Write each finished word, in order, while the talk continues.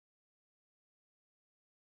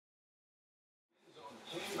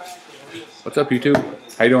What's up, YouTube?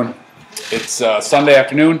 How you doing? It's Sunday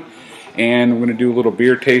afternoon, and we're going to do a little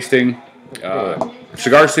beer tasting.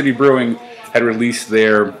 Cigar City Brewing had released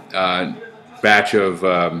their batch of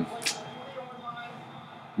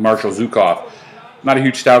Marshall Zukov. Not a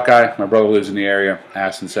huge stout guy. My brother lives in the area.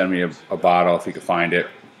 Asked him to send me a bottle if he could find it.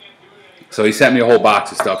 So he sent me a whole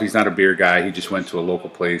box of stuff. He's not a beer guy. He just went to a local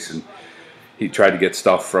place and he tried to get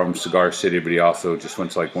stuff from Cigar City, but he also just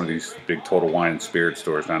went to like one of these big Total Wine and Spirit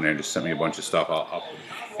stores down there and just sent me a bunch of stuff.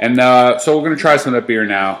 So we're going to try some of that beer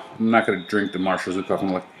now. I'm not going to drink the Marshall Zukov. I'm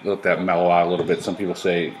going to let that mellow out a little bit. Some people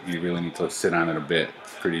say you really need to sit on it a bit.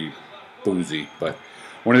 It's pretty boozy. But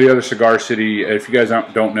one of the other Cigar City, if you guys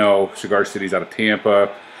don't know, Cigar City's out of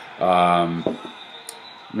Tampa.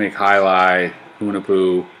 Make High Lie,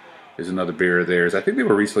 Hunapoo is another beer of theirs. I think they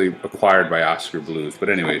were recently acquired by Oscar Blues. But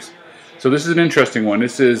anyways. So this is an interesting one.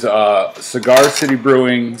 This is Cigar City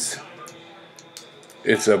Brewing's.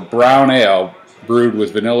 It's a brown ale brewed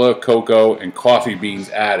with vanilla, cocoa, and coffee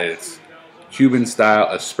beans added. It's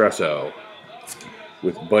Cuban-style espresso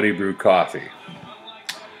with buddy brewed coffee.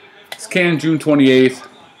 It's canned June 28th,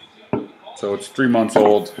 so it's 3 months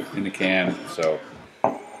old in the can. So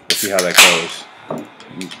we'll see how that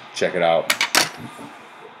goes. Check it out.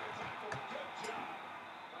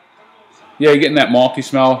 Yeah, you're getting that malty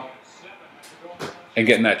smell. And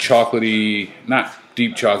getting that chocolatey, not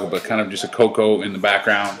deep chocolate, but kind of just a cocoa in the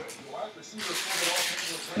background.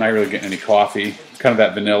 Not really getting any coffee. Kind of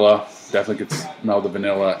that vanilla. Definitely could smell the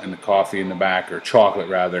vanilla and the coffee in the back, or chocolate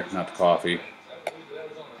rather, not the coffee.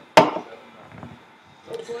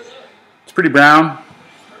 It's pretty brown.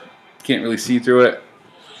 Can't really see through it.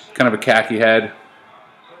 Kind of a khaki head.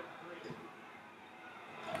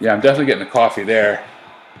 Yeah, I'm definitely getting the coffee there.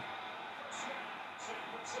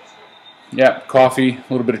 Yeah, coffee, a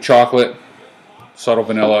little bit of chocolate, subtle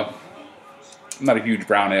vanilla. I'm not a huge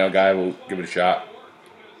brown ale guy. We'll give it a shot.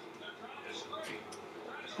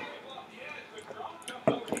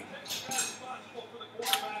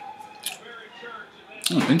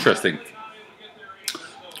 Interesting.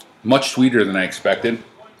 Much sweeter than I expected.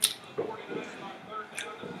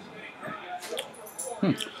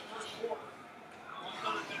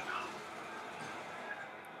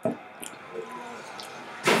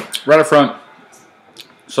 Right up front,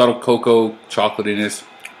 subtle cocoa chocolatiness,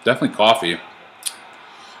 definitely coffee.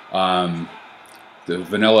 The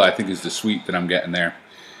vanilla, I think, is the sweet that I'm getting there.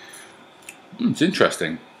 It's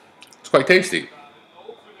interesting. It's quite tasty.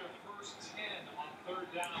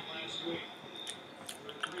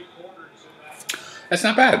 That's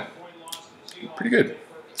not bad. Pretty good.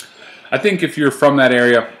 I think if you're from that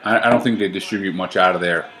area, I don't think they distribute much out of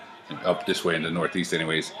there, up this way in the Northeast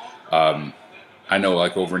anyways. I know,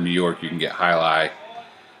 like over in New York, you can get High Lie,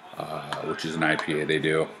 which is an IPA they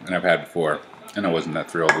do, and I've had before, and I wasn't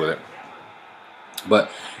that thrilled with it.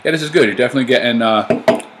 But yeah, this is good. You're definitely getting.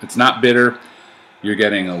 It's not bitter. You're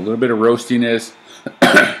getting a little bit of roastiness,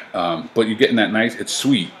 but you're getting that nice. It's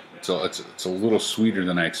sweet, so it's a little sweeter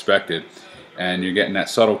than I expected, and you're getting that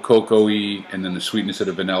subtle cocoa-y, and then the sweetness of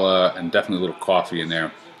the vanilla, and definitely a little coffee in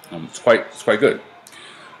there. It's quite good.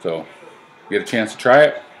 So, if you get a chance to try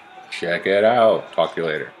it, check it out. Talk to you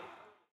later.